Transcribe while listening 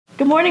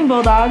Good morning,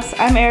 Bulldogs.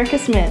 I'm Erica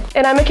Smith.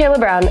 And I'm Michaela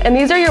Brown, and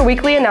these are your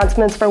weekly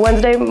announcements for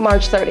Wednesday,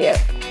 March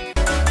 30th.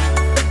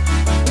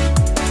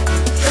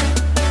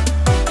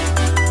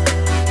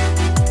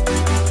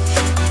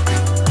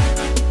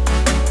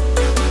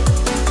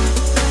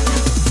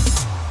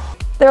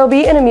 There will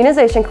be an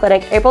immunization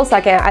clinic April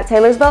 2nd at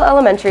Taylorsville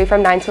Elementary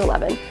from 9 to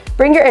 11.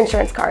 Bring your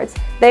insurance cards.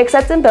 They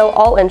accept and bill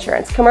all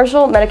insurance,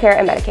 commercial, Medicare,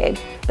 and Medicaid.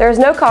 There is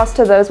no cost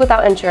to those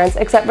without insurance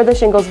except for the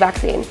shingles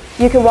vaccine.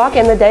 You can walk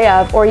in the day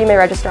of, or you may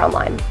register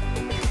online.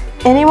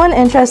 Anyone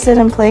interested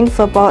in playing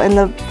football in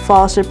the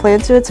fall should plan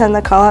to attend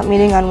the call-out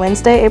meeting on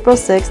Wednesday, April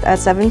 6th at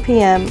 7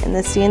 p.m. in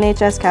the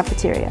CNHS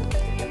cafeteria.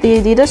 The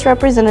Adidas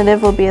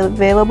representative will be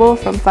available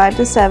from 5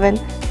 to 7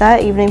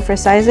 that evening for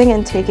sizing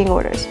and taking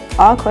orders.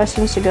 All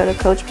questions should go to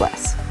Coach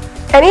Bless.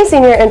 Any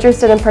senior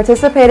interested in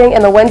participating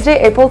in the Wednesday,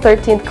 April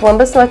 13th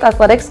Columbus North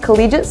Athletics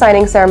Collegiate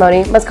Signing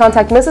Ceremony must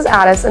contact Mrs.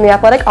 Addis in the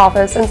athletic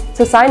office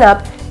to sign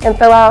up and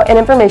fill out an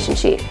information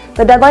sheet.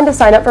 The deadline to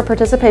sign up for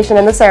participation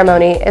in the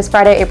ceremony is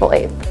Friday, April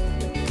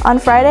 8th. On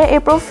Friday,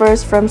 April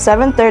 1st from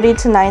 7:30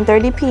 to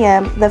 9:30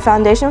 p.m., the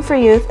Foundation for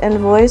Youth and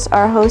Voice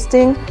are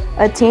hosting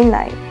a teen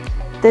night.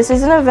 This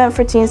is an event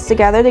for teens to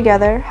gather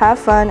together, have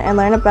fun, and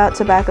learn about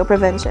tobacco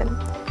prevention.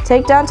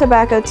 Take Down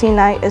Tobacco Teen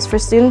Night is for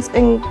students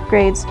in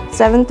grades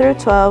 7 through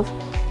 12.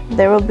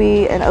 There will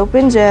be an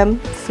open gym,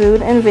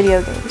 food, and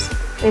video games.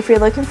 If you're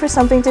looking for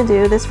something to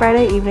do this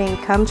Friday evening,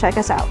 come check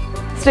us out.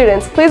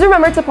 Students, please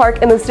remember to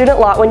park in the student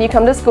lot when you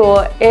come to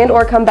school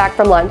and/or come back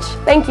from lunch.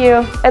 Thank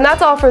you. And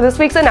that's all for this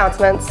week's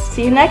announcements.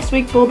 See you next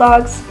week,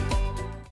 Bulldogs.